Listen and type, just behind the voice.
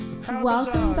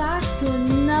Welcome back to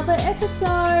another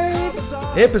episode.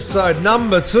 Episode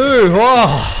number 2.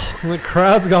 Oh, the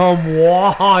crowd's going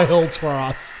wild for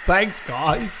us. Thanks,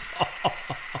 guys.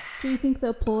 Do you think the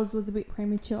applause was a bit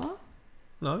premature?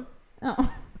 No.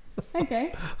 Oh,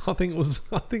 okay. I think it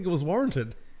was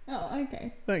warranted. Oh,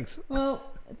 okay. Thanks.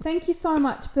 Well, thank you so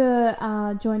much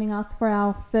for joining us for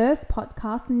our first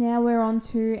podcast. And now we're on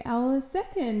to our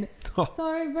second. Oh.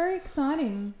 So, very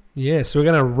exciting. Yes, we're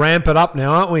going to ramp it up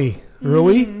now, aren't we,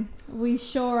 Rui? We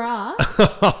sure are.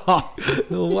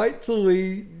 Wait till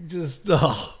we just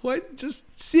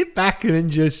sit back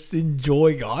and just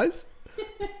enjoy, guys.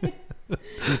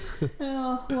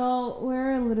 Oh, well,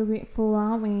 we're a little bit full,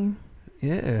 aren't we?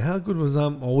 Yeah, how good was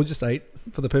we just ate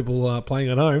for the people playing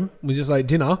at home. We just ate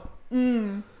dinner.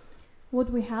 What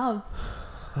do we have?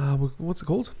 What's it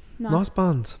called? Nice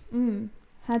buns.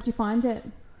 How'd you find it?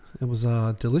 It was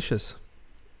delicious.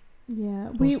 Yeah,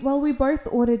 we both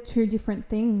ordered 2 different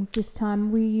things this time.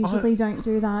 We usually don't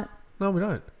do that. No, we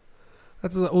don't.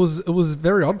 It was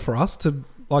very odd for us to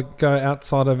go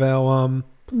outside of our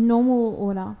normal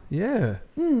order. Yeah.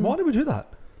 Why did we do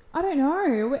that? I don't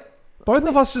know. Both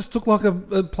of us just took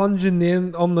a plunge in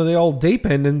the on the old deep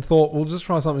end and thought we'll just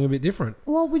try something a bit different.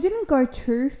 Well, we didn't go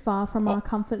too far from our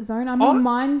comfort zone. I mean,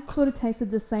 mine sort of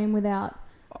tasted the same without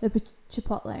the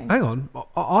chipotle. Hang on,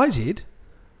 I did.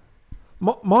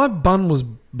 My bun was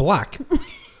black.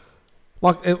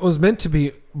 It was meant to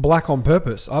be black on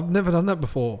purpose. I've never done that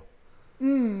before.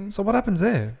 So what happens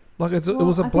there? It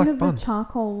was a black bun. I think it's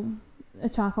a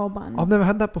charcoal bun. I've never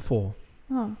had that before.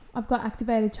 Oh, I've got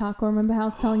activated charcoal. Remember how I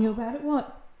was telling you about it?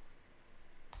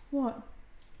 What?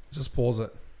 Just pause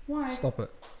it. Why? Stop it.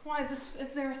 Why?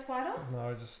 Is there a spider?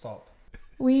 No, just stop.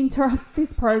 We interrupt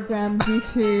this program due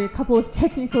to a couple of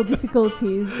technical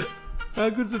difficulties. How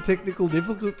good's the technical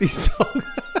difficulty song?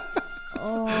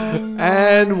 Oh,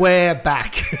 and we're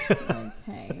back.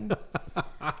 Okay.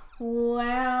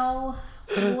 Wow.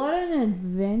 What an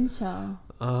adventure.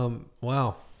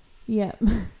 Wow. Yeah.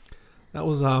 That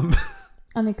was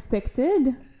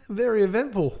unexpected. Very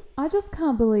eventful. I just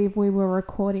can't believe we were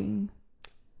recording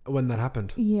when that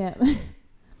happened. Yeah.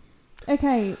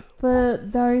 Okay, for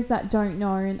those that don't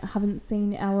know and haven't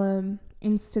seen our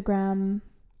Instagram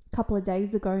a couple of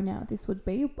days ago now, this would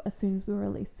be as soon as we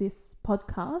release this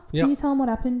podcast. Can you tell them what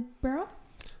happened, Beryl?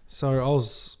 So I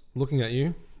was looking at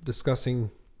you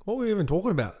discussing what were we even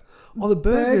talking about? Oh, the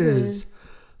burgers.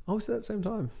 Oh, was it at the same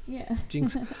time? Yeah.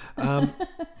 Jinx.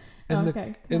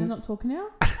 Okay. Can I not talk now?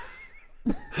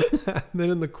 And then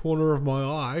in the corner of my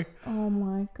eye, oh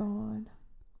my God,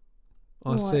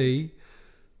 I see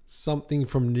something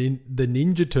from the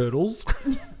Ninja Turtles.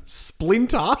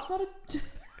 Splinter.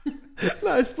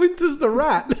 No, Splinter's the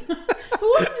rat. Who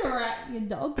was the rat? Your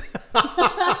dog.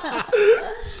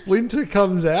 Splinter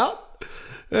comes out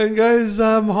and goes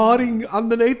hiding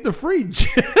underneath the fridge.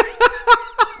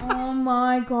 Oh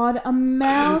my God, a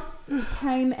mouse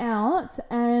came out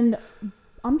and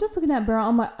I'm just looking at Beryl.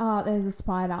 I'm like, oh, there's a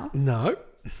spider. No.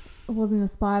 It wasn't a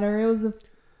spider. It was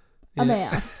a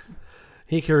mouse.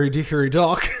 Hickory dickory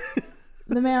dock.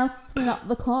 The mouse went up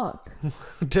the clock.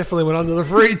 Definitely went under the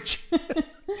fridge.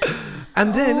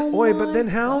 And then, but then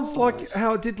how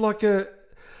it did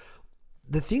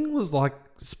the thing was like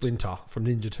Splinter from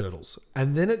Ninja Turtles.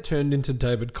 And then it turned into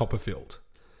David Copperfield.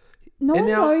 No one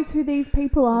knows who these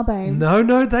people are, babe.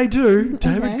 No, they do.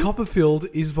 David Copperfield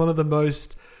is one of the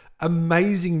most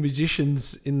amazing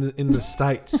magicians in the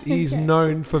States. He's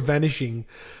known for vanishing.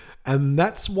 And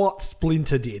that's what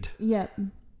Splinter did. Yep.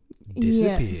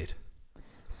 Disappeared. Yep.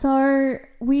 So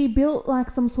we built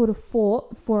some sort of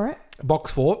fort for it. A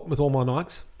box fort with all my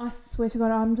Nikes. I swear to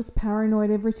God, I'm just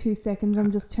paranoid every 2 seconds.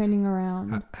 I'm just turning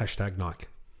around. Hashtag Nike.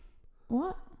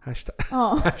 What?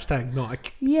 Hashtag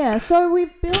Nike. Yeah, so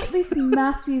we've built this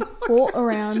massive fort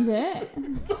around it.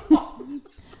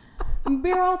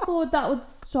 Beryl thought that would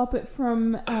stop it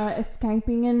from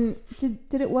escaping, and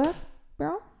did it work,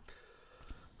 Beryl?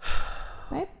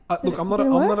 Babe? Look, I'm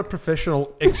not a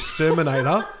professional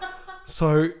exterminator,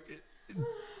 so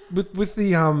with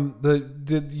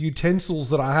the utensils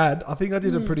that I had, I think I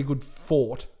did a pretty good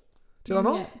fort. Did I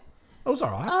not? Yeah. It was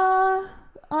all right.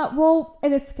 Well,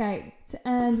 it escaped,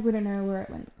 and we don't know where it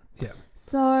went. Yeah.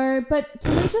 So, but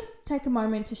can we just take a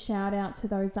moment to shout out to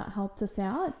those that helped us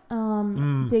out?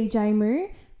 DJ Moo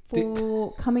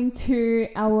for coming to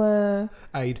our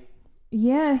aid.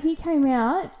 Yeah, he came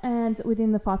out and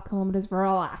within the 5 kilometers,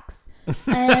 relax,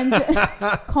 and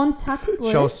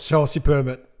contactless. Show us your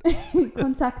permit.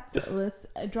 Contactless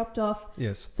dropped off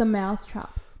some mouse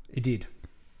traps. It did.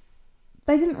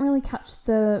 They didn't really catch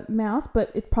the mouse,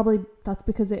 but that's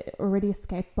because it already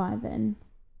escaped by then.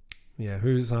 Yeah,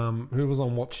 who was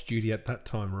on watch duty at that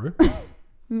time, Roo?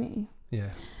 Me.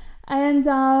 Yeah. And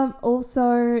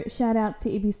also shout out to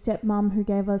Ibby's stepmom who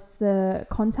gave us the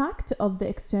contact of the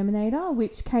exterminator,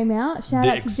 which came out. Shout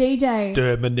out to DJ.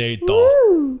 Exterminator.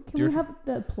 Woo! Can we have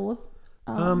the applause?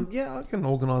 Yeah, I can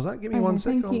organise that. Give me one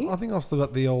second. thank you. I think I've still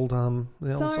got the old So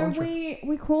soundtrack.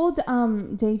 we called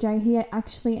DJ. He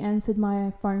actually answered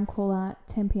my phone call at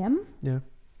 10 p.m. Yeah.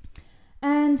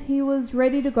 And he was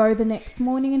ready to go the next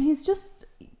morning, and he's just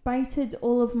baited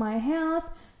all of my house.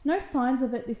 No signs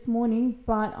of it this morning,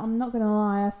 but I'm not going to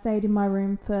lie, I stayed in my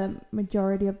room for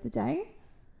majority of the day.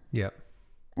 Yeah.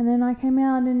 And then I came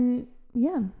out and,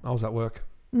 yeah. I was at work.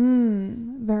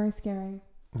 Very scary.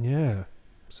 Yeah.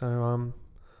 So,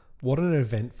 what an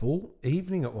eventful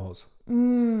evening it was.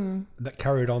 That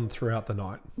carried on throughout the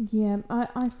night. Yeah,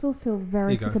 I still feel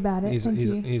very sick about it. Thank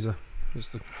you.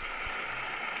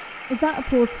 Is that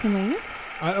applause for me?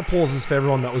 Applauses for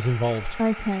everyone that was involved.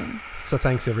 Okay. So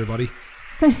thanks, everybody.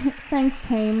 Thanks,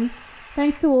 team.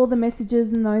 Thanks to all the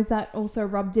messages and those that also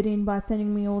rubbed it in by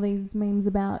sending me all these memes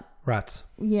about... Rats.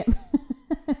 Yeah.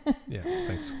 Yeah,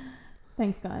 thanks.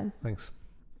 Thanks, guys. Thanks.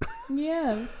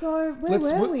 Yeah, so where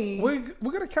were we?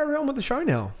 We're going to carry on with the show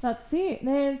now. That's it.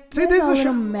 There's there's a a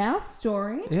little mouse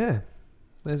story. Yeah,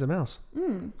 there's a mouse.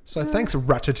 So thanks,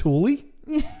 Ratatouille.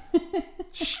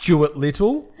 Stuart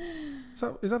Little.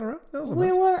 So is that alright? That was a We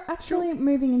mouse. were actually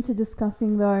moving into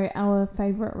discussing, though, our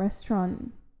favourite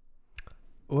restaurant.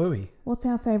 Were we? What's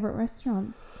our favourite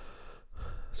restaurant?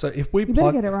 So if we You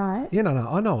better get it right. Yeah, no,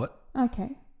 I know it.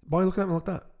 Okay. Why are you looking at me like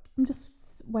that? I'm just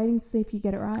waiting to see if you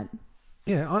get it right.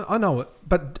 Yeah, I know it.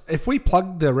 But if we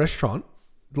plug the restaurant,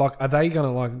 like, are they going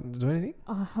to, like, do anything?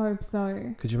 I hope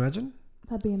so. Could you imagine?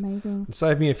 That'd be amazing. It'd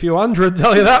save me a few hundred,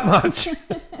 tell you that much.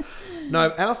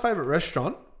 No, our favourite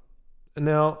restaurant,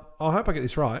 now, I hope I get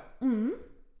this right,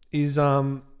 is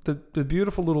the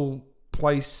beautiful little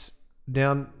place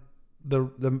down the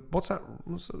what's that?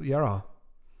 What's the Yarra?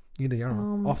 Near the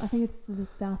Yarra. I think it's the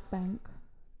South Bank.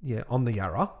 Yeah, on the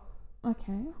Yarra.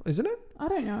 Okay. Isn't it? I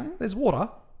don't know. There's water.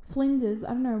 Flinders. I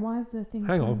don't know. Why is the thing...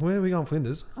 Hang on. Where are we going,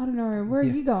 Flinders? I don't know. Where are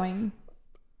you going?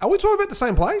 Are we talking about the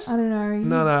same place? I don't know.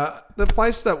 No. The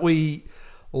place that we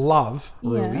love,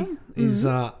 really, Yeah. is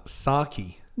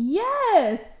Saki.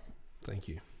 Yes! Thank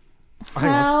you.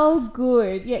 How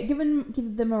good. Yeah, give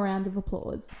them a round of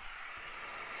applause.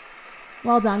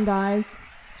 Well done, guys.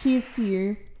 Cheers to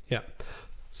you. Yeah.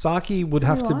 Saki would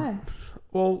have to... Why?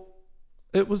 Well,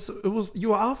 it was you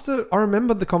were after... I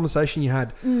remember the conversation you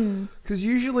had. Because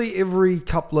usually every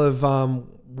couple of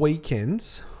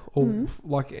weekends or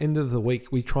like end of the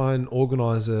week, we try and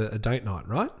organise a date night,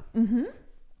 right? Mm-hmm.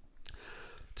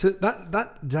 To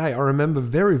that day, I remember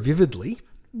very vividly...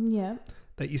 Yeah.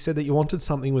 That you said that you wanted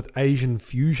something with Asian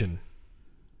fusion.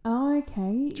 Oh,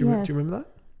 okay. Do you remember that?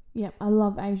 Yep, I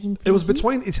love Asian fusion. It was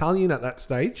between Italian at that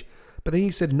stage, but then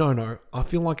you said, no, I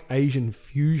feel like Asian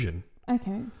fusion.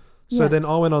 Okay. So then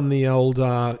I went on the old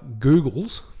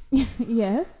Googles.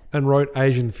 Yes. And wrote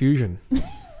Asian fusion.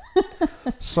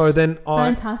 So then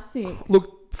Fantastic.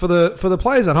 Look, for the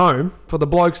players at home, for the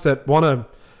blokes that want to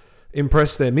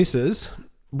impress their missus,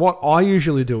 what I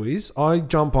usually do is I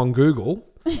jump on Google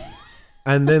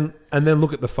and then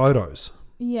look at the photos.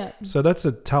 Yeah. So that's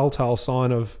a telltale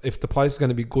sign of if the place is going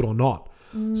to be good or not.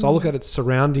 So I look at its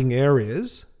surrounding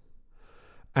areas.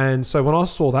 And so when I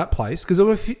saw that place, because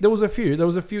there was a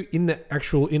few in the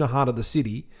actual inner heart of the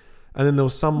city, and then there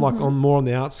was some like more on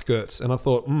the outskirts, and I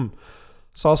thought,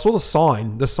 So I saw the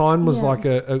sign. The sign was like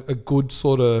a good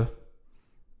sort of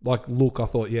like look. I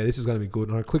thought, yeah, this is going to be good.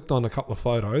 And I clicked on a couple of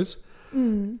photos.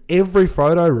 Every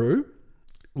photo, Roo,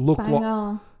 looked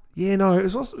like... Yeah, no, it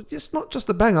was also just not just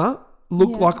a banger.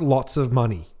 Looked like lots of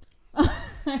money.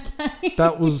 Okay.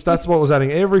 That's what was adding.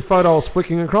 Every photo I was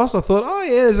flicking across, I thought, oh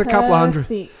yeah, there's a couple of hundred.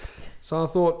 Perfect. So I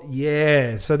thought,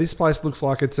 yeah. So this place looks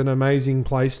like it's an amazing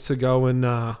place to go and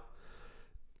go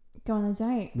on a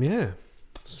date. Yeah.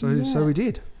 So we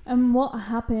did. And what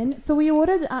happened? So we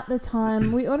ordered at the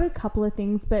time. We ordered a couple of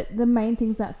things, but the main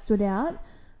things that stood out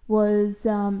was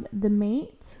the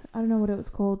meat. I don't know what it was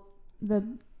called.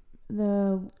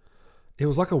 It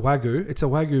was like a wagyu. It's a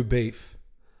wagyu beef.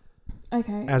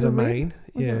 Okay. As a main.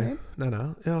 Was it yeah. rib?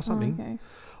 No. Yeah, something. Oh, okay.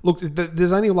 Look,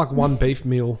 there's only like one beef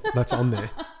meal that's on there.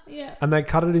 Yeah. And they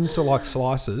cut it into like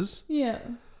slices. Yeah.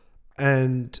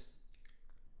 And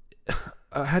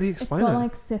how do you explain it? It's got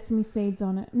like sesame seeds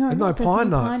on it. No, pine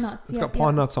nuts. It's got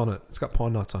pine nuts.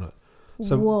 nuts on it.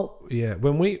 So whoa. Yeah,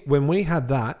 when we had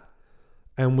that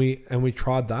and we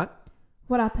tried that.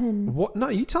 What happened? What? No,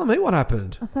 you tell me what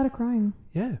happened. I started crying.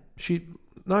 Yeah.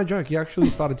 No joke, he actually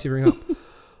started tearing up.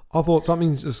 I thought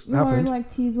something's just happened. Like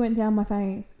tears went down my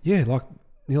face. Yeah, like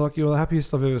you're the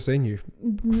happiest I've ever seen you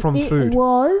from It food. It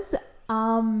was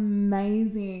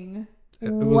amazing.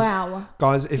 Wow.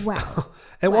 Guys, if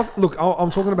was look,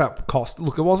 I'm talking about cost.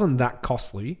 Look, it wasn't that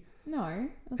costly. No.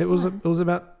 It was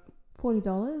about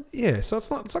 $40. Yeah, so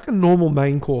it's like a normal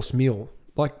main course meal.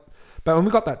 Like, but when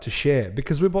we got that to share,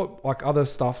 because we bought like other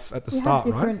stuff at the start,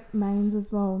 had different right? mains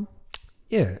as well.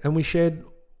 Yeah, and we shared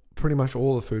pretty much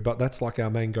all the food, but that's like our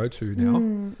main go-to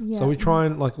now. Yeah. So we try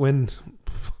and like when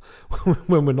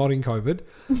we're not in COVID,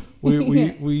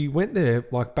 we went there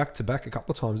like back to back a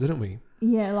couple of times, didn't we?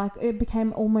 Yeah, like it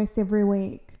became almost every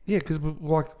week. Yeah, because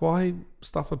like why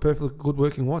stuff a perfectly good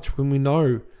working watch when we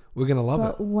know we're gonna love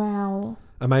it? Wow,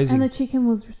 amazing! And the chicken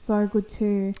was so good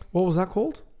too. What was that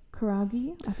called?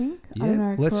 Karagi, I think. Yeah, I don't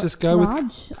know. let's just go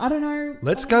Raj? with. I don't know.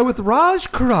 Let's go with Raj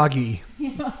Karagi.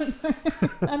 Yeah, I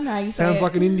don't know. Sounds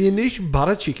like an Indian dish,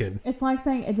 butter chicken. It's like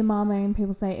saying edamame, and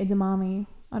people say edamame.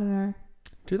 I don't know.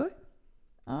 Do they?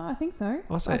 I think so.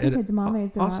 I say edamame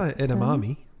is the right say term.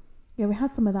 edamame. Yeah, we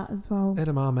had some of that as well.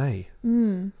 Edamame.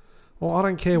 Well, I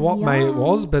don't care what may it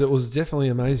was, but it was definitely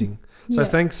amazing. So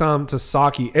thanks to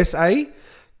Saki, Saki,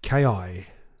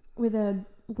 with a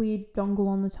weird dongle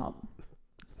on the top.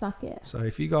 Suck it. So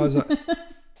if you guys are,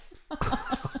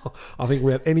 I think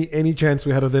we had any chance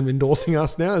we had of them endorsing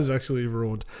us now is actually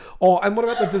ruined. Oh, and what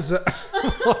about the dessert?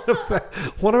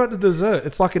 what about the dessert?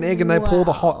 It's like an egg, and they pour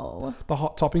the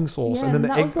hot topping sauce, and then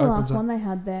the egg opens up. That was the last one they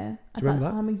had there at that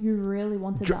time. You really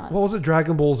wanted that. What was it?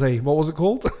 Dragon Ball Z. What was it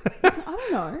called? I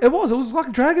don't know. It was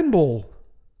like Dragon Ball.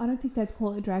 I don't think they'd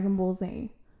call it Dragon Ball Z.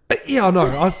 Yeah, I know.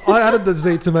 I added the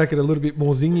Z to make it a little bit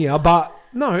more zingier, but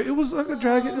no, it was like a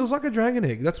dragon. It was like a dragon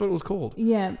egg. That's what it was called.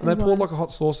 Yeah, and they poured like a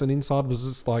hot sauce, and inside was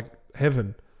just like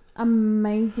heaven.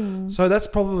 Amazing. So that's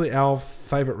probably our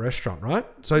favorite restaurant, right?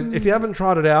 So if you haven't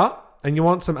tried it out and you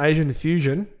want some Asian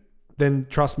fusion, then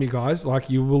trust me, guys, like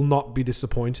you will not be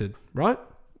disappointed, right?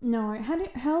 No.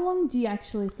 How long do you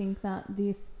actually think that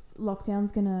this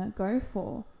lockdown's gonna go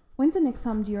for? When's the next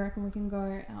time do you reckon we can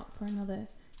go out for another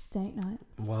date night?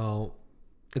 Well,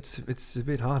 it's a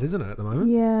bit hard, isn't it, at the moment?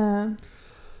 Yeah.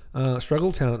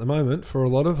 Struggle town at the moment for a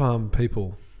lot of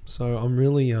people. So I'm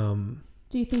really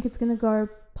Do you think it's going to go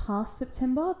past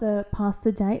September, past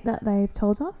the date that they've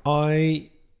told us?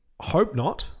 I hope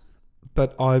not,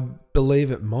 but I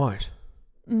believe it might.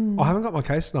 I haven't got my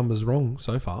case numbers wrong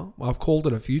so far. I've called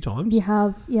it a few times. You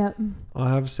have, yeah. I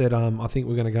have said I think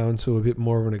we're going to go into a bit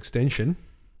more of an extension.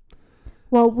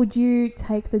 Well, would you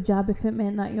take the jab if it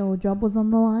meant that your job was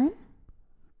on the line?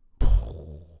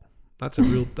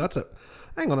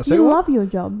 Hang on a second. You love your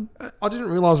job. I didn't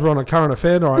realise we're on a current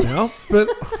affair right now, but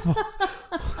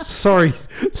sorry,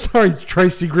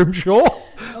 Tracy Grimshaw.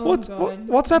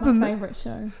 What's happened? My favourite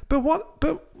show. But what?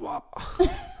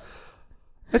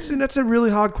 That's a really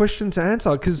hard question to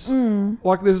answer because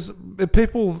like there's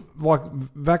people like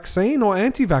vaccine or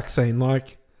anti-vaccine,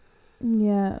 like.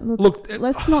 Yeah, look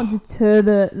let's not deter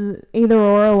the either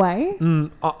or away. I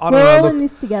don't We're know. all in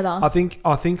this together. I think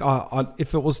I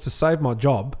if it was to save my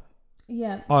job,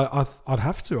 yeah, I'd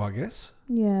have to, I guess.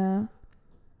 Yeah.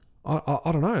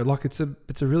 I don't know. Like it's a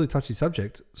really touchy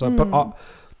subject. So, but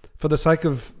for the sake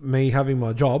of me having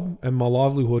my job and my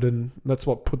livelihood, and that's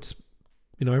what puts,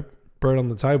 bread on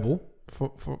the table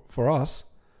for us.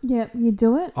 Yeah, you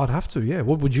do it. I'd have to. Yeah.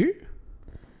 What would you?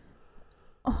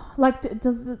 Oh, like,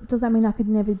 does that mean I could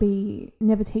never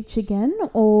teach again,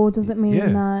 or does it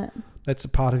mean that that's a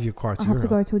part of your criteria? I have to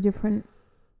go to a different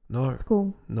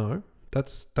school? No,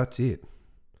 that's it.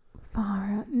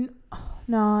 Far out.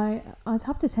 No, I'd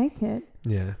have to take it.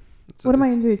 Yeah. What am I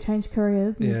going to do? Change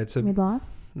careers? Midlife?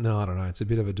 No, I don't know. It's a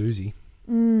bit of a doozy.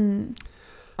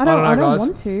 I don't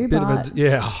want to. But I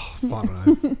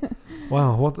don't know.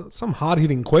 Wow, some hard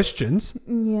hitting questions.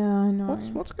 Yeah, I know.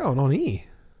 What's going on here?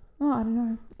 Oh, I don't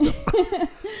know.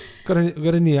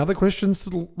 Got any other questions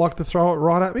to throw it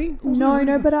right at me?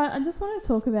 No, but I just want to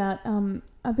talk about.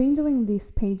 I've been doing this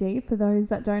PD. For those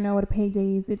that don't know what a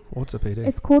PD is, what's a PD?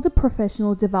 It's called a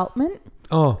professional development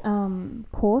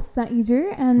course that you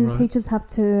do, and teachers have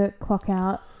to clock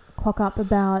up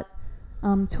about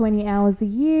 20 hours a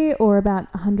year or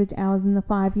about 100 hours in the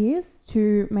 5 years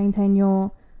to maintain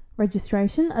your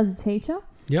registration as a teacher.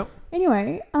 Yep.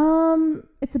 Anyway,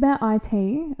 it's about IT,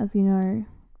 as you know,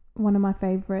 one of my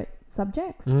favourite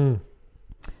subjects.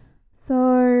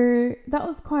 So that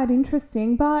was quite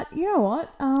interesting. But you know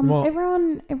what?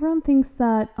 Everyone thinks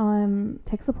that I'm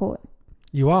tech support.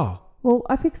 You are? Well,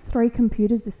 I fixed 3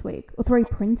 computers this week, or 3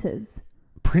 printers.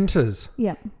 Printers?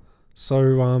 Yeah.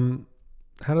 So,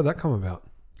 how did that come about?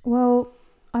 Well,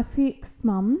 I fixed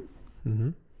Mum's.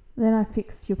 Mm-hmm. then I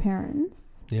fixed your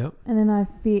parents. Yep. And then I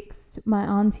fixed my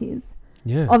aunties.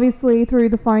 Yeah. Obviously, through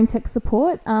the phone tech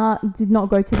support, did not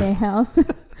go to their house.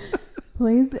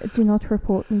 Please do not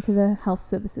report me to the health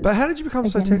services. But how did you become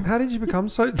so tech? How did you become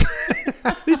so?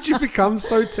 How did you become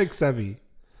so tech savvy?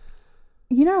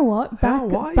 You know what?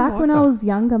 Back when I was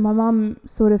younger, my mum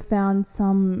sort of found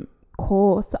some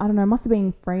course. I don't know. It must have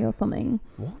been free or something.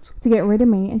 What? To get rid of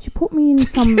me, and she put me in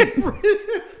some.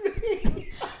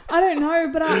 I don't know,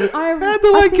 but I how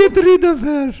do I get rid of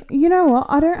her? You know what?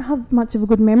 I don't have much of a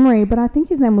good memory, but I think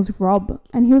his name was Rob,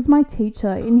 and he was my teacher,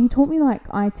 and he taught me like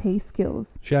IT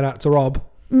skills. Shout out to Rob.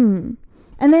 And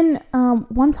then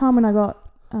one time when I got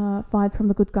fired from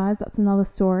the Good Guys, that's another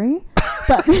story.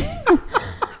 But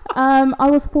I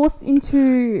was forced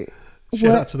into.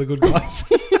 Shout out to the Good Guys.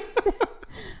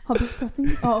 Hobbies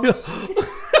Crossing. Oh,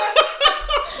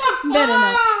 better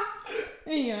not.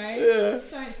 Anyway,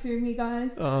 don't sue me,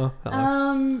 guys.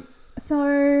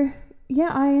 So yeah,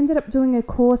 I ended up doing a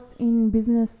course in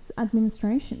business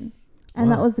administration, and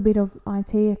that was a bit of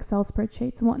IT, Excel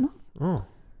spreadsheets and whatnot. Oh,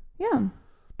 yeah.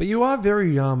 But you are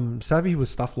very savvy with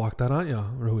stuff like that, aren't you,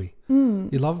 Rui?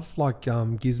 You love like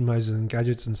gizmos and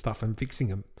gadgets and stuff and fixing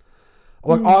them.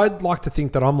 Like I'd like to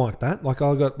think that I'm like that. Like I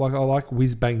like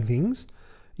whiz bang things.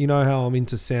 You know how I'm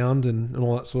into sound and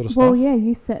all that sort of stuff. Well, yeah,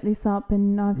 you set this up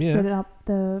and I've set it up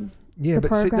the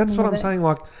but see, that's what I'm saying.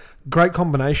 Like, great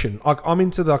combination. Like, I'm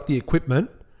into like the equipment,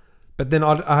 but then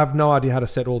I have no idea how to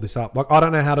set all this up. Like, I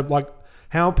don't know how to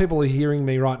how people are hearing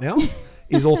me right now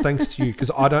is all thanks to you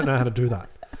because I don't know how to do that.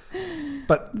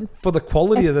 But for the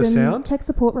quality of the sound, tech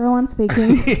support Rowan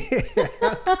speaking.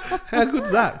 How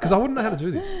good's that? Because I wouldn't know how to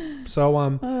do this.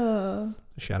 So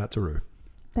shout out to Rue.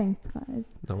 Thanks, guys.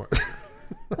 No worries.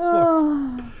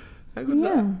 Oh, how good's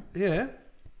that? Yeah.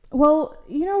 Well,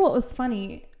 you know what was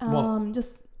funny? What?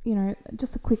 Just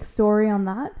a quick story on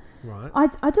that.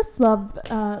 Right. I just love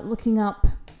looking up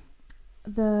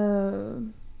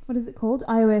the what is it called?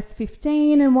 iOS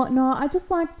 15 and whatnot. I just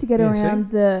like to get around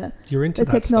the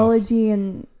technology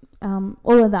stuff. And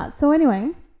all of that. So anyway,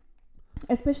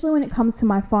 especially when it comes to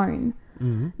my phone.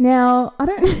 Mm-hmm. Now, I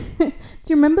don't. Do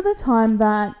you remember the time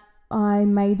that I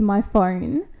made my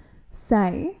phone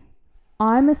say,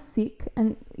 "I'm a sick,"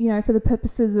 and for the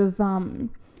purposes of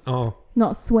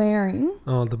not swearing.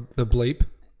 Oh, the bleep.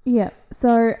 Yeah.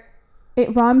 So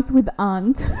it rhymes with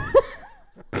aunt.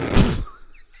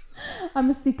 I'm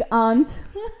a sick aunt.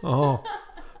 Oh,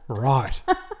 right.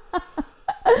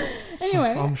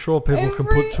 Anyway, so I'm sure people can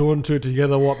put two and two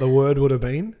together what the word would have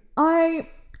been. I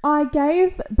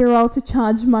gave Birol to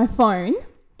charge my phone.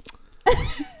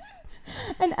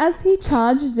 And as he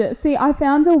charged it, I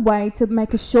found a way to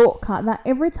make a shortcut that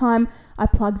every time I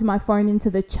plugged my phone into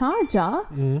the charger,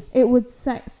 it would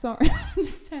say, sorry,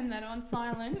 just turn that on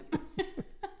silent.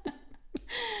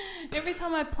 Every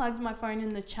time I plugged my phone in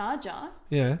the charger,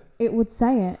 it would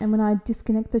say it. And when I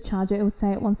disconnect the charger, it would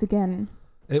say it once again.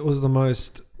 It was the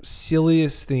most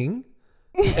silliest thing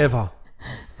ever.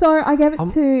 So I gave it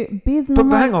to Bizz. But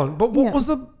hang on. But what was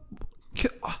the...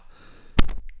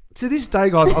 To this day,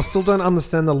 guys, I still don't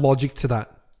understand the logic to that.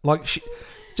 Like,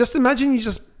 just imagine you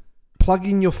just plug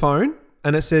in your phone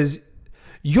and it says,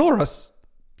 "You're a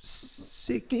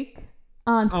sick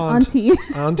auntie."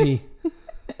 Auntie.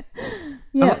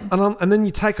 Yeah. And then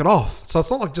you take it off. So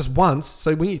it's not like just once.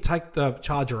 So when you take the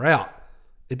charger out,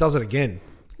 it does it again.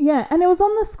 Yeah, and it was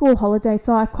on the school holiday,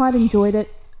 so I quite enjoyed it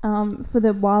for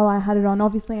the while I had it on.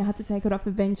 Obviously, I had to take it off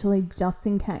eventually just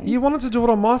in case. You wanted to do it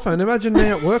on my phone. Imagine me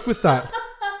at work with that.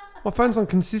 My phone's on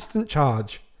consistent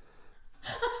charge.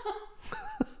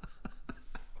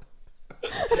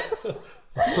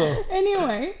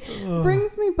 Anyway,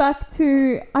 brings me back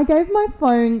to I gave my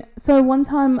phone. So one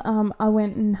time I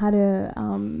went and had a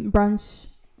brunch.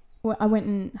 I went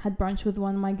and had brunch with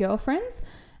one of my girlfriends,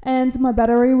 and my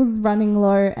battery was running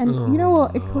low. And you know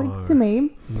what? It clicked to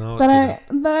me that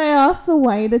I asked the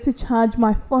waiter to charge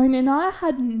my phone, and I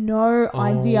had no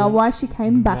idea why she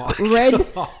came back red.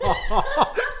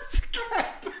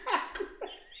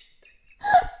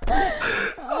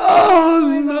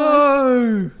 Oh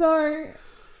no! So,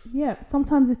 yeah,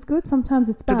 sometimes it's good, sometimes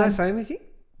it's bad. Did they say anything?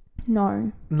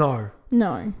 No.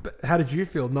 But how did you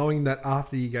feel knowing that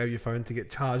after you gave your phone to get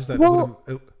charged? That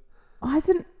I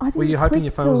didn't. Were you hoping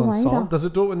your phone was on silent? Does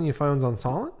it do it when your phone's on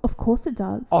silent? Of course it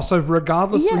does. Oh, so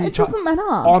regardless, yeah, it doesn't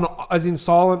matter. As in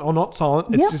silent or not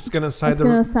silent, it's just going to say. It's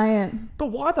going to say it. But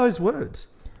why those words?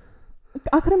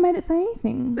 I could have made it say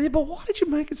anything. Yeah, but why did you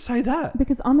make it say that?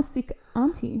 Because I'm a sick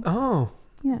auntie. Oh,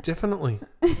 yeah, definitely.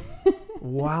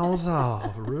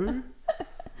 Wowza, Roo.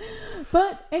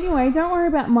 But anyway, don't worry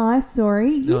about my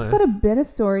story. You've No. got a better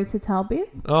story to tell,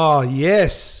 Biz. Oh,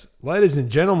 yes. Ladies and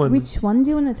gentlemen. Which one do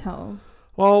you want to tell?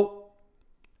 Well,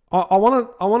 I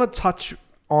want to touch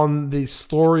on the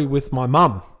story with my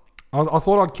mum. I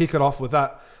thought I'd kick it off with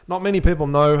that. Not many people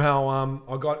know how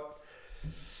I got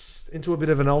into a bit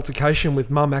of an altercation with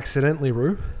mum accidentally,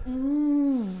 Roo.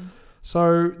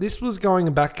 So this was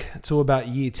going back to about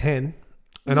year 10,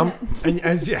 and and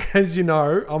as you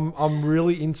know, I'm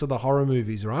really into the horror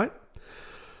movies, right?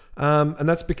 And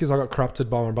that's because I got corrupted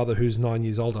by my brother, who's 9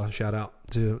 years older. Shout out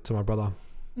to my brother.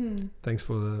 Thanks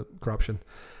for the corruption.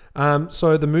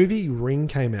 So the movie Ring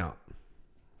came out.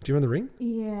 Do you remember The Ring?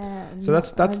 Yeah. So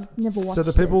that's I've never watched so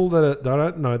the people that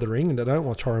don't know The Ring and that don't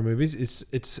watch horror movies,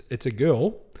 it's a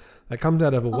girl that comes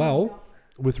out of a well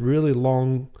with really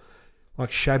long,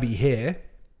 like shabby hair,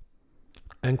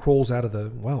 and crawls out of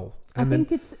the well. And I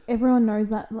think it's everyone knows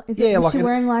that. Is she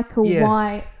wearing like a yeah,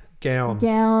 white gown?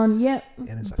 Yep.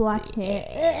 And it's black like,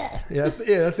 hair. That's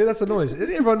the noise.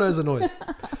 Everyone knows the noise.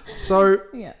 So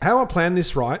how I planned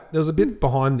this, right? There was a bit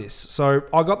behind this. So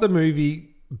I got the movie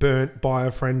burnt by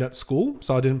a friend at school,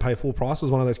 so I didn't pay full price. It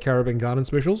was one of those Caribbean Garden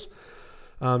specials.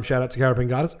 Shout out to Caribbean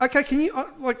Gardens. Okay, can you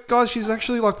guys? She's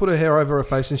actually put her hair over her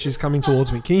face and she's coming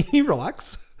towards me. Can you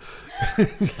relax?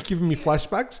 Giving me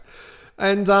flashbacks.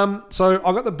 And so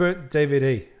I got the burnt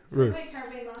DVD. Roo.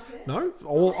 No,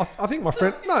 well, I think my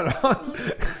friend. No,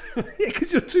 yeah,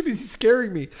 because you're too busy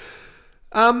scaring me.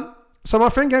 So my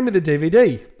friend gave me the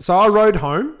DVD. So I rode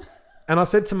home, and I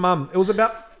said to Mum, it was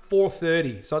about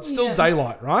 4:30, so it's still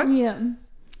daylight, right? Yeah.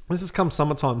 This has come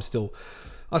summertime still.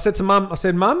 I said to Mum,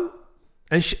 Mum,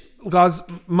 and guys,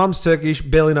 Mum's Turkish,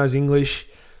 barely knows English,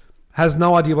 has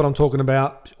no idea what I'm talking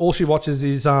about. All she watches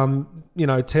is,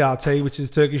 TRT, which is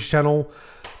Turkish channel,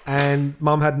 and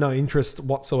Mum had no interest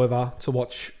whatsoever to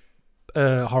watch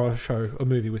a horror show, a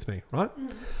movie with me, right?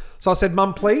 So I said,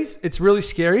 Mum, please, it's really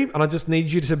scary, and I just need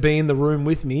you to be in the room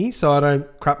with me so I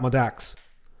don't crap my dacks.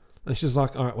 And she's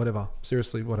like, all right, whatever.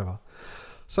 Seriously, whatever.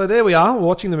 So there we are. We're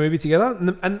watching the movie together.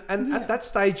 And at that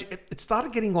stage, it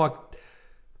started getting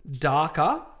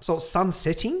darker. So it's sun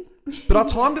setting. But I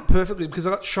timed it perfectly because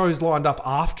I got shows lined up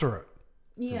after it.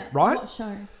 Yeah. Right? What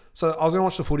show? So I was going to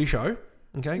watch the footy show.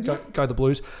 Okay. Go the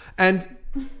Blues. And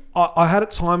I had a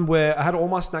time where I had all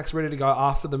my snacks ready to go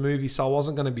after the movie. So I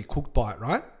wasn't going to be cooked by it.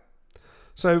 Right.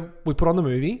 So we put on the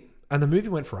movie and the movie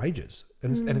went for ages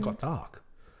and it got dark.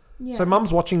 Yeah. So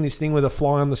Mum's watching this thing with a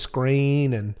fly on the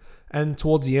screen, and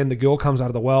towards the end, the girl comes out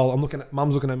of the well.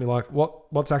 Mum's looking at me like,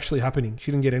 what's actually happening?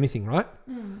 She didn't get anything, right?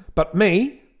 But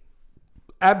me,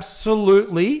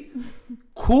 absolutely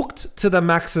cooked to the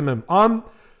maximum. I'm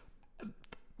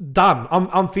done.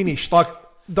 I'm finished.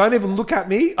 Don't even look at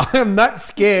me. I am that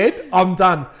scared. I'm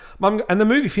done. Mum, and the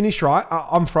movie finished, right?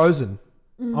 I'm frozen.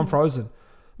 I'm frozen.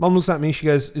 Mum looks at me. She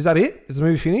goes, is that it? Is the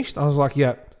movie finished? I was like,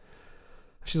 yeah.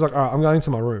 She's like, all right, I'm going to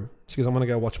my room. She goes, I'm going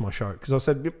to go watch my show. Because I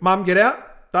said, Mum, get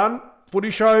out. Done. Footy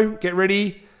show. Get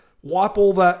ready. Wipe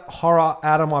all that horror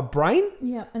out of my brain.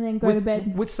 Yeah, and then go to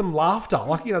bed. With some laughter.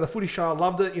 The footy show, I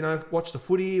loved it. Watch the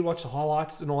footy, watch the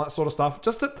highlights and all that sort of stuff.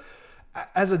 Just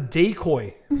as a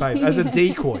decoy, babe. As a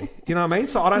decoy. You know what I mean?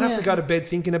 So I don't have to go to bed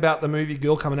thinking about the movie,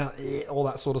 girl coming out, all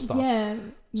that sort of stuff. Yeah.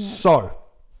 So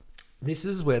this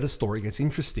is where the story gets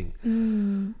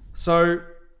interesting. So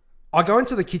I go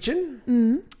into the kitchen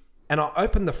and I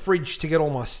open the fridge to get all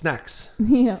my snacks.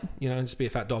 Yeah. Just be a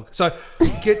fat dog. So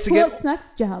get what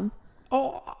snacks do you have?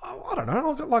 Oh, I don't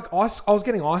know. I got ice. I was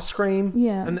getting ice cream.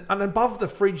 Yeah. And above the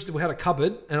fridge we had a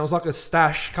cupboard, and it was like a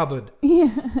stash cupboard.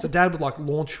 Yeah. So Dad would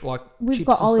launch We've chips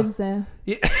got and olives stuff. there.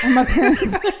 Yeah. And my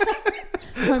parents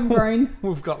homegrown.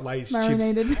 We've got Lay's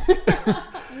marinated.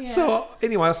 Chips. So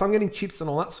anyway, I'm getting chips and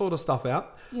all that sort of stuff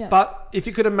out. Yeah. But if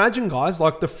you could imagine, guys,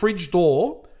 the fridge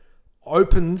door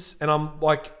opens and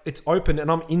it's open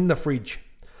and I'm in the fridge.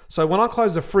 So when I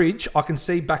close the fridge, I can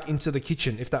see back into the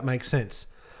kitchen, if that makes sense.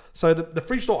 So the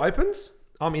fridge door opens,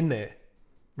 I'm in there,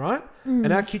 right?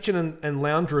 And our kitchen and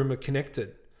lounge room are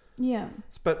connected. Yeah.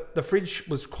 But the fridge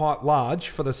was quite large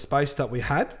for the space that we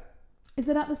had. Is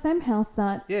it at the same house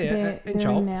that they're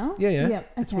in now? Yeah.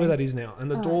 Yep, it's where that is now. And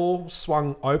the door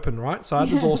swung open, right? So I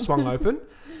had the door swung open.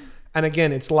 And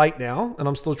again, it's late now, and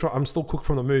I'm still cooked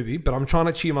from the movie, but I'm trying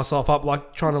to cheer myself up,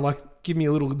 trying to give me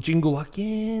a little jingle,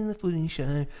 the footy show,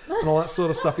 and all that sort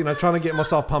of stuff, trying to get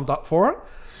myself pumped up for it.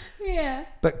 Yeah.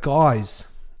 But guys,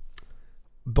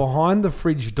 behind the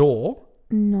fridge door,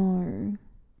 no,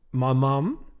 my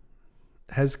mum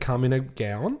has come in a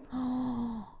gown.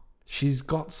 She's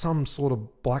got some sort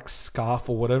of black scarf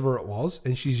or whatever it was,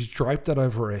 and she's draped it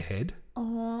over her head.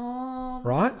 Oh.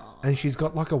 Right? And she's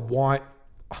got a white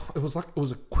it was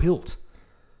a quilt.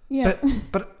 Yeah.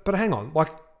 But hang on, like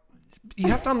you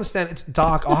have to understand it's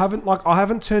dark. I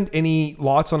haven't turned any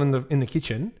lights on in the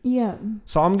kitchen. Yeah.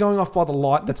 So I'm going off by the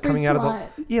light that's coming out of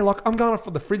the like I'm going off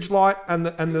for the fridge light and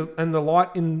the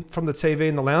light in from the TV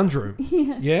in the lounge room.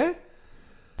 Yeah. Yeah.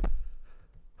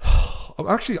 I'm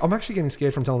actually getting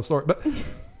scared from telling the story. But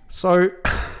so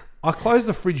I closed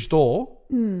the fridge door.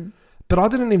 But I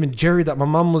didn't even jerry that my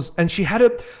mum was, and she had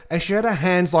her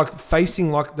hands like facing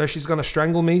like though she's gonna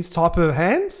strangle me type of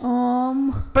hands.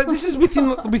 But this is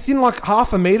within like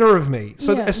half a meter of me.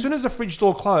 So as soon as the fridge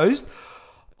door closed,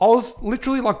 I was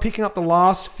literally like picking up the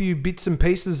last few bits and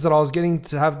pieces that I was getting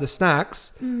to have the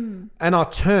snacks, and I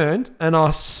turned and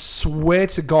I swear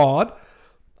to God,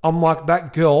 I'm like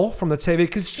that girl from the TV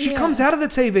because she comes out of the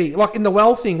TV like in the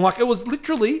well thing, like it was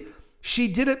literally. She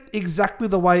did it exactly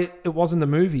the way it was in the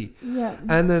movie. Yeah.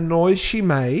 And the noise she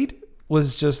made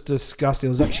was just disgusting.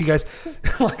 It was like, she goes,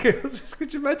 like, it was just,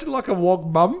 could you imagine like a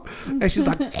wog mum? And she's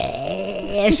like,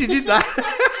 she did that.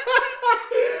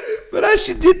 But as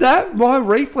she did that, my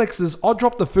reflexes, I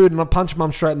dropped the food and I punched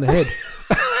mum straight in the head.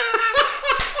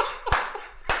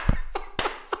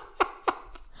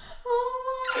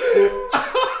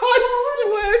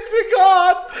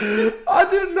 I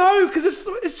didn't know because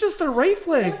it's just a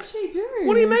reflex. What'd she do?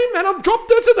 What do you mean, man? I've dropped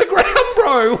her to the ground,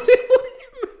 bro. What do you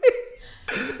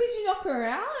mean? Did you knock her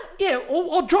out? Yeah,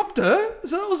 I dropped her.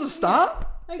 So that was a start.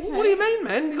 Okay. What do you mean,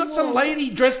 man? You got some lady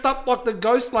dressed up like the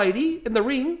ghost lady in the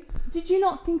ring. Did you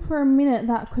not think for a minute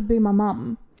that could be my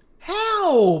mum?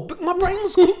 How? But my brain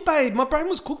was cooked, babe. My brain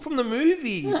was cooked from the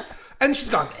movie. And she's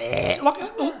going, like,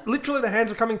 literally the hands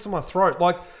were coming to my throat.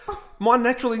 Like, my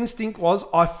natural instinct was,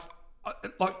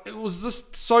 like it was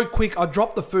just so quick. I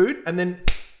dropped the food and then.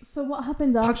 So what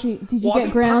happened after? Did you get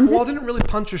grounded? I didn't really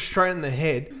punch her straight in the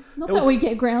head. Not that we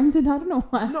get grounded. I don't know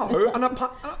why. No, and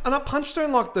I punched her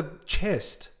in like the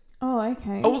chest. Oh,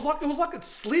 okay. It was like it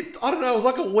slipped. I don't know. It was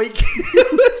like a weak.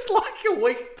 It was like a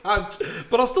weak punch,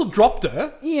 but I still dropped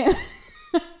her. Yeah.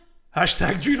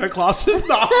 Hashtag judo classes.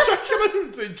 No, I'm joking. I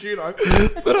didn't do judo,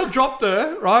 but I dropped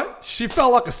her. Right? She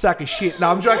felt like a sack of shit. No,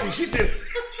 I'm joking. She did.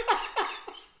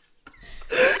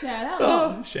 Shout out,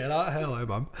 Mum. Shout out, hello,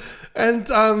 Mum. And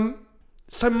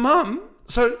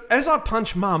so as I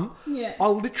punched Mum, I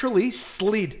literally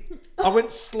slid. I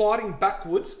went sliding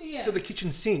backwards to the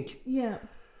kitchen sink. Yeah.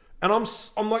 And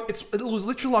I'm like, it was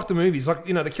literally like the movies. Like,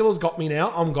 you know, the killer's got me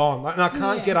now. I'm gone. Like, and I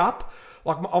can't get up.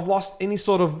 Like, I've lost any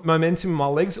sort of momentum in my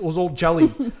legs. It was all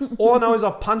jelly. All I know is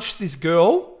I punched this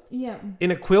girl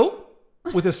in a quilt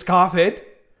with a scarf head.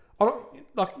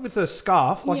 Like with a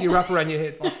scarf, like you wrap around your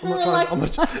head. Like, I'm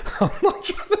not trying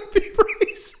to be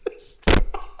racist.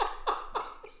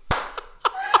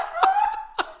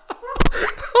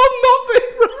 I'm not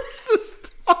being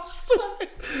racist. I swear.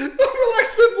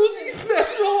 Relax, my pussies, man.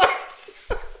 Relax.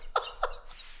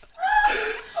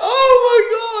 Oh my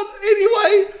God.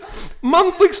 Anyway,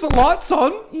 Mum flicks the lights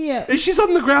on. Yeah. And she's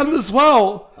on the ground as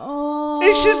well. Oh.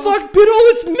 And she's like, Biddle,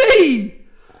 it's me.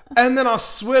 And then I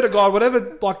swear to God,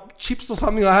 whatever, like chips or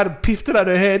something I had piffed it at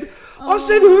her head. I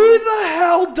said, who the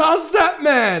hell does that,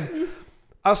 man?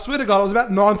 I swear to God, it was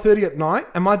about 9:30 at night,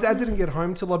 and my dad didn't get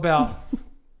home till about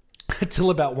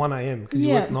 1 a.m. because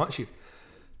he worked night shift.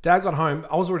 Dad got home.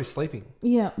 I was already sleeping.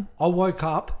 Yeah. I woke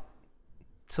up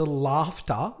to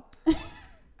laughter,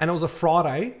 and it was a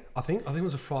Friday. I think it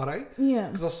was a Friday. Yeah.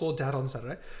 Because I saw Dad on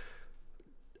Saturday.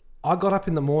 I got up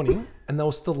in the morning, and they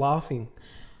were still laughing.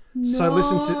 No. So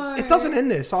listen to it. Doesn't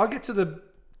end there. So I get to the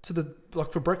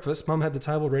like for breakfast. Mum had the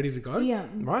table ready to go. Yeah.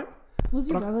 Right. Was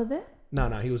your brother there? No,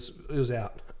 he was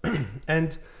out.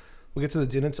 And we get to the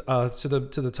dinner to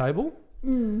the table.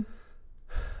 And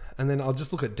then I'll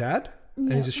just look at Dad,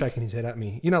 and he's just shaking his head at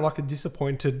me. You know, like a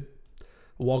disappointed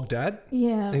wog dad.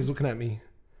 Yeah. And he's looking at me,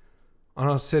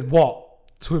 and I said, "What?"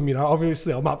 to him. You know,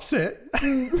 obviously I'm upset.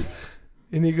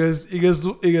 And he goes,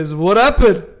 what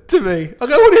happened to me? I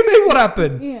go, what do you mean what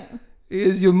happened? Yeah. He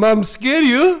goes, your mum scared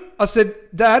you? I said,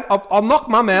 Dad, I'll knock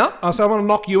Mum out. I said, I want to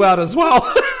knock you out as well.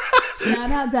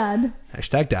 Shout out, Dad.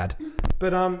 Hashtag Dad.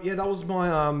 But that was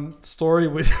my story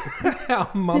with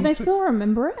how Mum. Do they still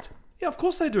remember it? Yeah, of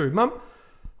course they do. Mum,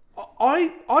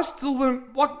 I still,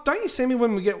 like, don't you see me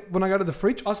when I go to the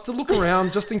fridge? I still look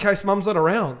around just in case Mum's not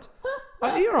around.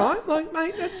 Like, you're right. Like,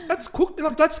 mate, that's cooked.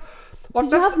 Like, that's... Like,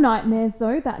 did you have nightmares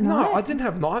though that night? No, I didn't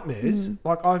have nightmares.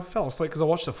 Like, I fell asleep because I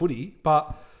watched the footy.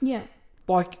 But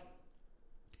like,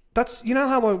 that's, you know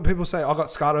how like people say I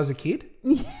got scarred as a kid.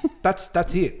 That's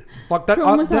it. Like that.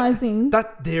 Traumatizing.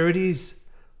 There it is.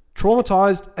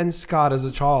 Traumatized and scarred as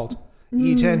a child.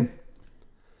 Year 10. And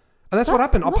that's what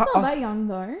happened. That's not that young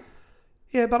though.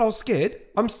 Yeah, but I was scared.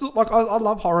 I'm still like I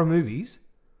love horror movies.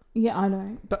 Yeah, I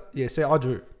know. But yeah, see, I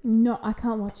do. No, I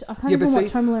can't watch. I can't even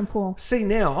watch Home Alone 4. See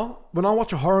now, when I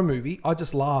watch a horror movie, I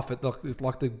just laugh at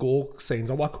like the gore scenes.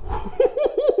 I'm like,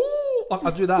 like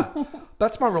I do that.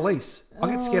 That's my release. I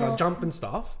get scared. I jump and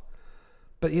stuff.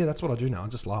 But yeah, that's what I do now. I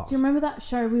just laugh. Do you remember that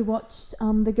show we watched,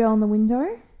 The Girl in the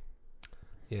Window?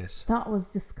 Yes. That was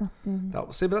disgusting. But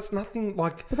that's nothing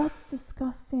like... But that's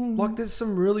disgusting. Like, there's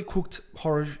some really cooked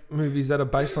horror movies that are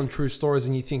based on true stories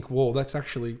and you think, whoa, that's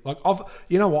actually... Like,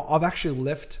 you know what? I've actually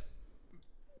left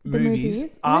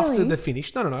movies after really? they're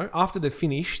finished. No. After they're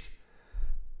finished.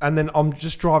 And then I'm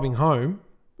just driving home.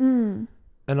 And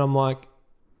I'm like,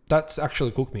 that's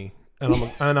actually cooked me.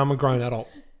 And I'm a grown adult.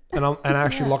 And I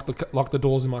actually lock the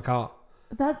doors in my car.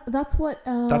 That's what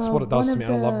it does to me.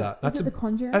 I love that. Is it The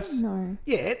Conjuring? No.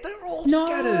 Yeah, they're all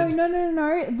scattered.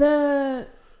 No. The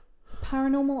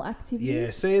Paranormal Activity. Yeah,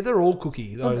 see, they're all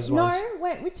cookie, those ones. No,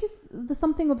 wait, which is the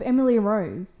something of Emily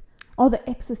Rose? Oh, The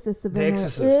Exorcist of Emily. The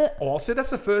Exorcist. Oh, see, that's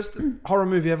the first horror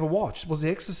movie I ever watched. Was The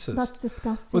Exorcist? That's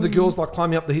disgusting. Where the girls like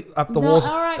climbing up the walls.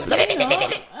 All right,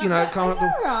 You know, climbing up the.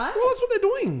 All right. Well, that's what they're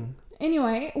doing.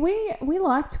 Anyway, we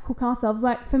like to cook ourselves.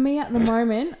 Like, for me at the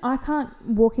moment, I can't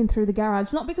walk in through the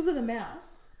garage. Not because of the mouse.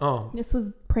 Oh. This was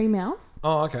pre-mouse.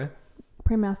 Oh, okay.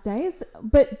 Pre-mouse days.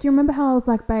 But do you remember how I was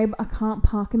like, babe, I can't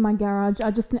park in my garage. I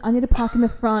need to park in the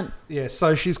front. Yeah,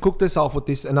 so she's cooked herself with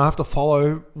this and I have to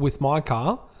follow with my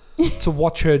car to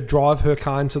watch her drive her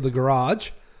car into the garage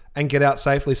and get out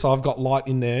safely. So I've got light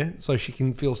in there so she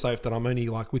can feel safe that I'm only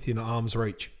like within arm's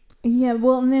reach. Yeah,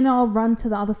 well, and then I'll run to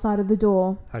the other side of the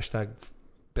door. Hashtag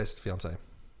best fiance.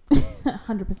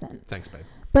 100%. Thanks, babe.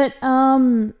 But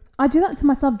I do that to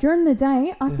myself during the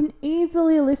day. I can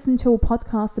easily listen to a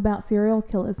podcast about serial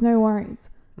killers. No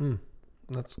worries.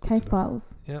 That's good Case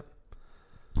files. Yep.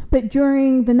 But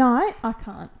during the night, I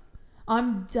can't.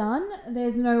 I'm done.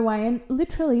 There's no way. And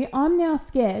literally, I'm now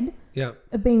scared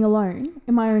of being alone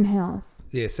in my own house.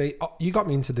 Yeah, see, you got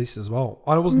me into this as well.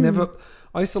 I was never...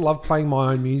 I used to love playing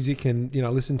my own music and, you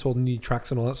know, listen to all the new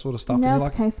tracks and all that sort of stuff. Now and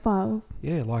it's Case files.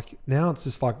 Yeah, like now it's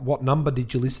just like, what number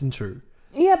did you listen to?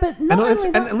 Yeah, but not only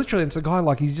that. And literally, it's a guy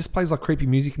like, he just plays like creepy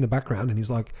music in the background and he's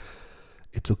like,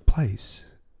 it took place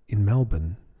in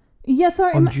Melbourne. Yeah,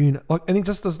 sorry. On June. Like, and he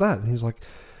just does that. And he's like,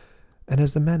 and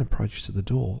as the man approached to the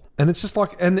door. And it's just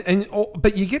like,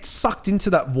 but you get sucked into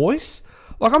that voice.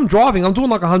 Like, I'm driving, I'm doing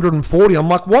like 140. I'm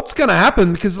like, what's going to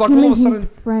happen? Because like all of a sudden...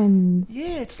 his friends.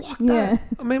 Yeah, it's like that.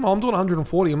 I mean, I'm doing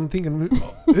 140. I'm thinking,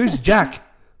 who's Jack?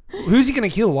 Who's he going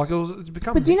to kill? Like, it's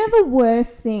become... But do you know the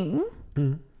worst thing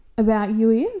about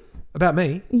you is? About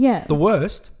me? Yeah. The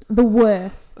worst? The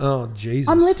worst. Oh, Jesus.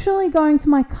 I'm literally going to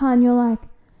my car and you're like,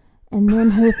 and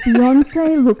then her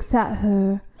fiance looks at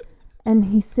her and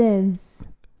he says,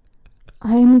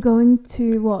 I am going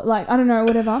to, what? Like, I don't know,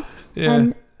 whatever. Yeah.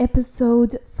 And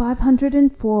episode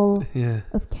 504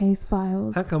 of Case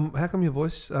Files. How come your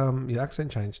voice, your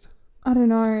accent changed? I don't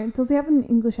know. Does he have an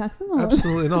English accent? Or?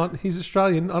 Absolutely not. He's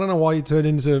Australian. I don't know why you turned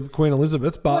into Queen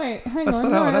Elizabeth, but wait, hang that's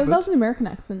on. not how it No, happened. that was an American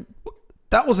accent.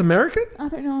 That was American? I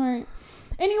don't know.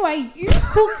 Anyway, you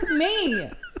cooked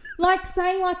me. Like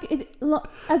saying like it,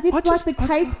 as if like the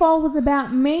case file was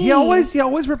about me. Yeah, always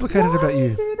replicated about you. Why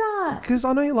do you do that? Because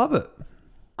I know you love it.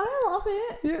 I don't love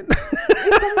it. Yeah.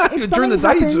 If During the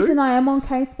day, you happens do. and I am on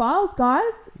Case Files,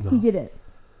 guys, he did it.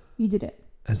 You did it.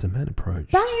 As the man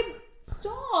approached. Babe,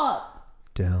 stop.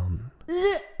 Down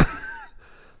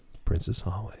Princess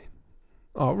Highway.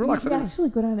 Oh, relax. You're actually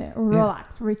good at it.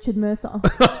 Relax, Richard Mercer.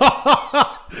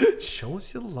 Show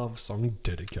us your love song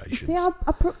dedications. See,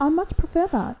 I much prefer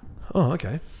that. Oh,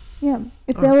 okay. Yeah.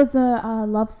 If there was a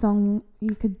love song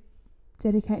you could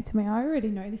dedicate to me, I already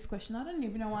know this question. I don't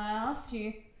even know why I asked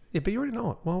you. Yeah, but you already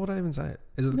know it. Why would I even say it?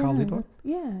 Is it the Carl Lead one?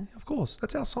 Yeah. Of course.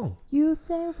 That's our song. You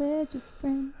say we're just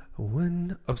friends.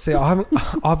 See, I haven't.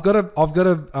 I've got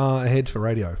a head for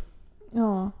radio.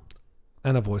 Oh.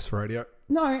 And a voice for radio.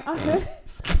 No, I heard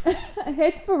a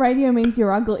head for radio means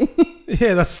you're ugly.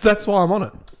 Yeah, that's why I'm on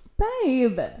it.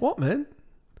 Babe. What, man?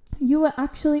 You were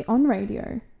actually on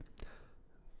radio.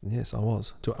 Yes, I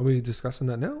was. Are we discussing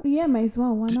that now? Yeah, may as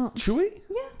well. Why not? Should we?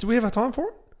 Yeah. Do we have our time for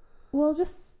it? Well,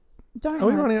 just don't. Are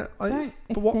we running out? Don't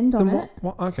extend on it.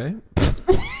 What? Okay.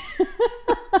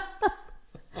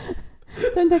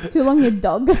 Don't take too long, you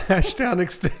dog.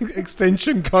 Hashtag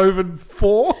extension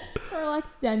COVID-4.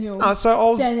 Relax, Daniel.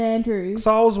 Dan Andrews.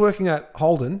 So I was working at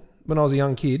Holden when I was a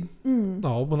young kid.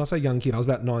 Oh, when I say young kid, I was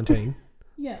about 19.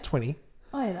 Yeah. 20.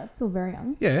 Oh, yeah, that's still very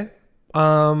young. Yeah.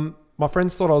 My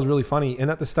friends thought I was really funny, and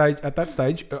at that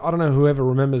stage, I don't know whoever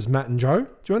remembers Matt and Joe. Do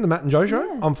you remember the Matt and Joe show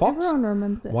Yes, on Fox? Everyone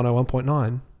remembers it.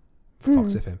 101.9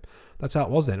 Fox FM. That's how it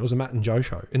was then. It was a Matt and Joe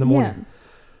show in the morning.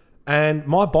 Yeah. And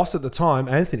my boss at the time,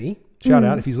 Anthony, shout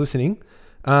out if he's listening,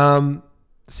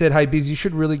 said, hey, Biz, you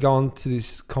should really go on to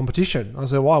this competition. I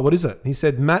said, why? What is it? He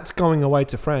said, Matt's going away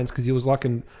to France because he was like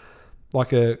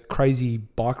a crazy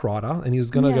bike rider and he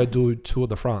was going to go do a Tour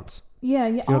de France. Yeah, yeah.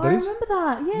 Do you know what that I is? remember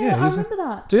that. Yeah, I remember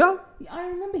that. Do you? I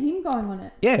remember him going on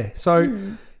it. Yeah.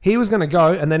 So he was going to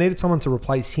go and they needed someone to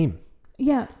replace him.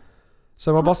 Yeah.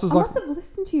 So my boss is I like... must have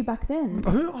listened to you back then.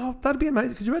 Oh, that'd be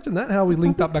amazing. Could you imagine that? How we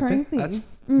linked up back crazy. then? That's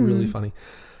really funny.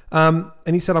 And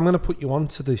he said, I'm going to put you on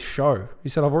to this show. He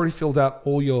said, I've already filled out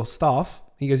all your stuff.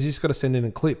 He goes, you just got to send in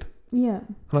a clip. Yeah.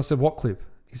 And I said, what clip?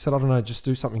 He said, I don't know, just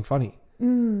do something funny.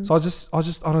 So I just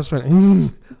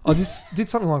went, I just did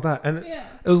something like that. And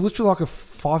it was literally like a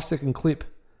 5-second clip.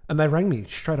 And they rang me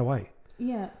straight away.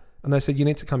 Yeah. And they said, you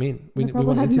need to come in. We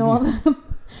want to interview you.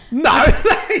 No,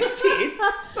 they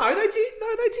did.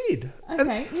 No, they did.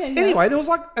 Okay. And anyway, there was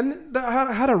like, and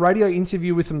I had a radio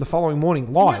interview with them the following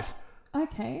morning, live. Yeah.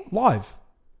 Okay. Live.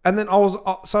 And then I was,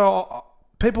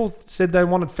 people said they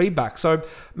wanted feedback. So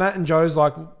Matt and Joe's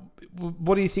like,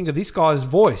 what do you think of this guy's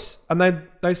voice? And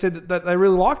they said that they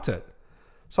really liked it.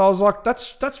 So I was like,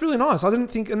 that's really nice. I didn't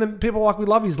think, and then people were like, we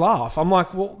love his laugh. I'm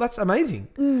like, well, that's amazing.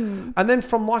 And then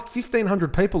from like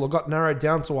 1,500 people, it got narrowed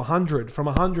down to 100. From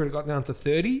 100, it got down to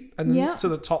 30 and then to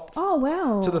the top. Oh,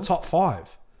 wow. To the top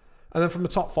 5. And then from the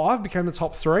top 5 became the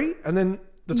top 3. And then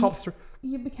the top 3.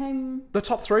 You became... The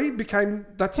top 3 became,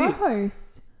 that's it.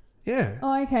 Co-host. Yeah.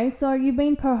 Oh, okay. So you've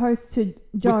been co-host to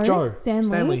Joe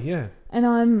Stanley. Yeah. And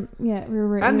I'm,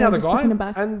 and the other guy,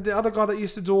 and the other guy that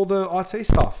used to do all the IT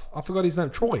stuff. I forgot his name,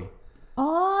 Troy.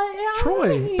 Oh, yeah.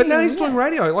 Troy. But now he's doing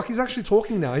radio. Like, he's actually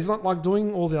talking now. He's not like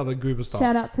doing all the other goober stuff.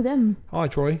 Shout out to them. Hi,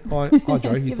 Troy. Hi,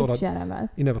 Joe. You thought shout out,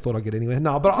 guys. You never thought I'd get anywhere.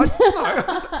 No, but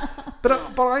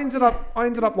I ended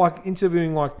up like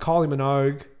interviewing like Kylie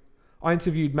Minogue. I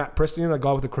interviewed Matt Preston, that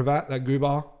guy with the cravat, that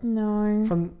goober. No.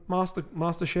 From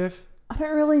Master Chef. I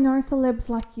don't really know celebs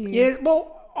like you. Yeah,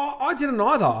 well, I didn't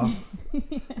either.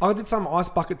 I did some ice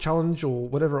bucket challenge or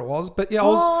whatever it was, but yeah, I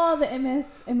was. Oh, the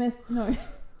MS. No,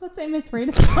 what's MS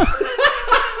Freedom? MS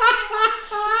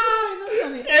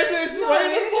Freedom. There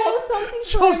was something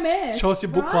for MS. Show us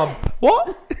your book club.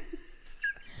 What?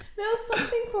 There was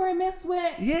something for MS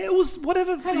where... Yeah, it was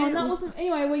whatever. Hang on, that wasn't...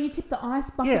 Anyway, where you tipped the ice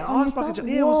bucket on ice yourself. bucket.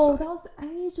 Yeah, whoa, that was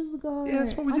ages ago. Yeah,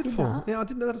 that's what we did for. That. Yeah, I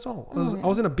didn't know that at all. I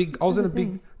was in a big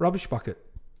rubbish bucket.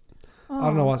 Oh. I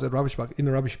don't know why I said rubbish bucket. In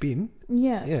the rubbish bin.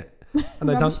 Yeah. Yeah. And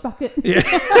they rubbish bucket. Yeah.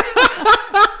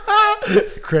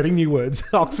 Creating new words.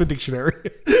 Oxford Dictionary.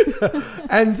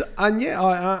 and yeah,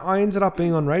 I ended up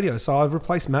being on radio. So I've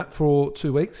replaced Matt for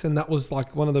 2 weeks, and that was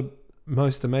like one of the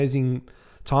most amazing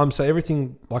times. So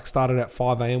everything like started at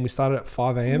 5 a.m. We started at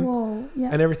 5 a.m. Whoa, yeah.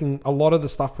 And everything, a lot of the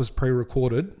stuff was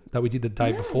pre-recorded that we did the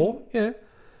day before. Yeah.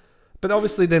 But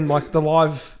obviously then like the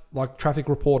live like traffic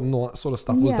report and all that sort of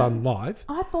stuff was done live.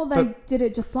 I thought they did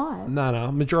it just live.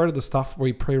 No. Majority of the stuff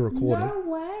we pre-recorded. No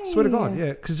way. Swear to God,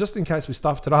 yeah. Because just in case we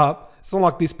stuffed it up, it's not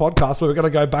like this podcast where we're going to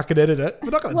go back and edit it.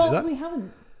 We're not going to do that. Well, we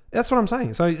haven't. That's what I'm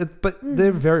saying. So, but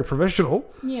they're very professional.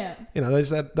 Yeah. You know,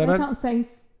 they can't say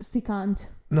sick aunt.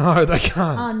 No, they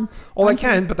can't. Aunt. Or they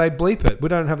can, but they bleep it. We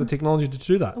don't have the technology to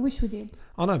do that. I wish we did.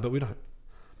 I know, but we don't.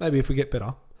 Maybe if we get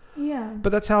better. Yeah.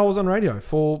 But that's how I was on radio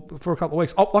for a couple of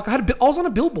weeks. I was on a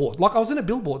billboard. Like I was in a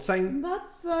billboard saying...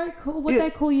 That's so cool. What did they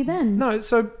call you then? No,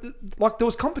 so like there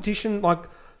was competition like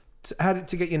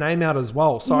to get your name out as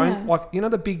well. So like, you know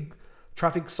the big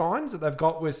traffic signs that they've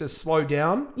got where it says slow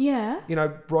down? Yeah. You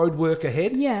know, road work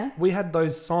ahead? Yeah. We had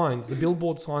those signs, the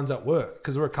billboard signs at work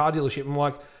because we're a car dealership and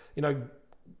like, you know,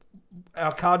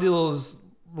 our car dealer's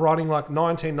writing like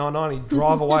 1990,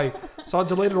 drive away. So I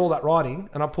deleted all that writing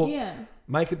and I put...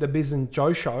 Make it the Bizz and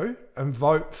Joe show and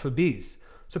vote for Bizz.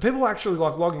 So people were actually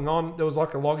like logging on. There was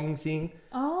like a logging thing.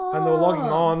 Oh. And they were logging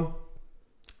on,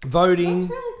 voting. That's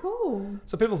really cool.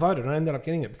 So people voted and I ended up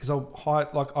getting it because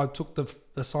I took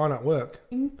the sign at work.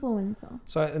 Influencer.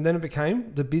 So, and then it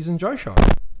became the Bizz and Joe show.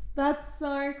 That's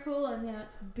so cool. And now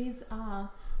it's Bizz R.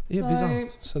 Yeah, Bizz R.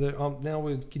 So now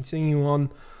we're continuing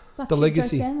on the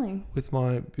legacy with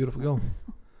my beautiful girl.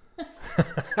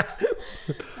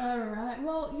 All right.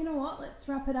 Well, you know what? Let's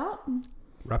wrap it up.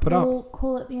 We'll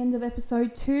call it the end of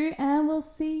episode 2 and we'll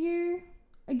see you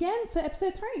again for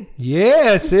episode 3.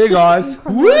 Yeah, see you guys.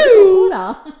 Woo!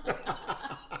 How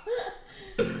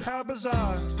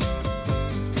bizarre.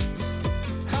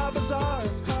 How bizarre.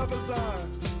 How bizarre.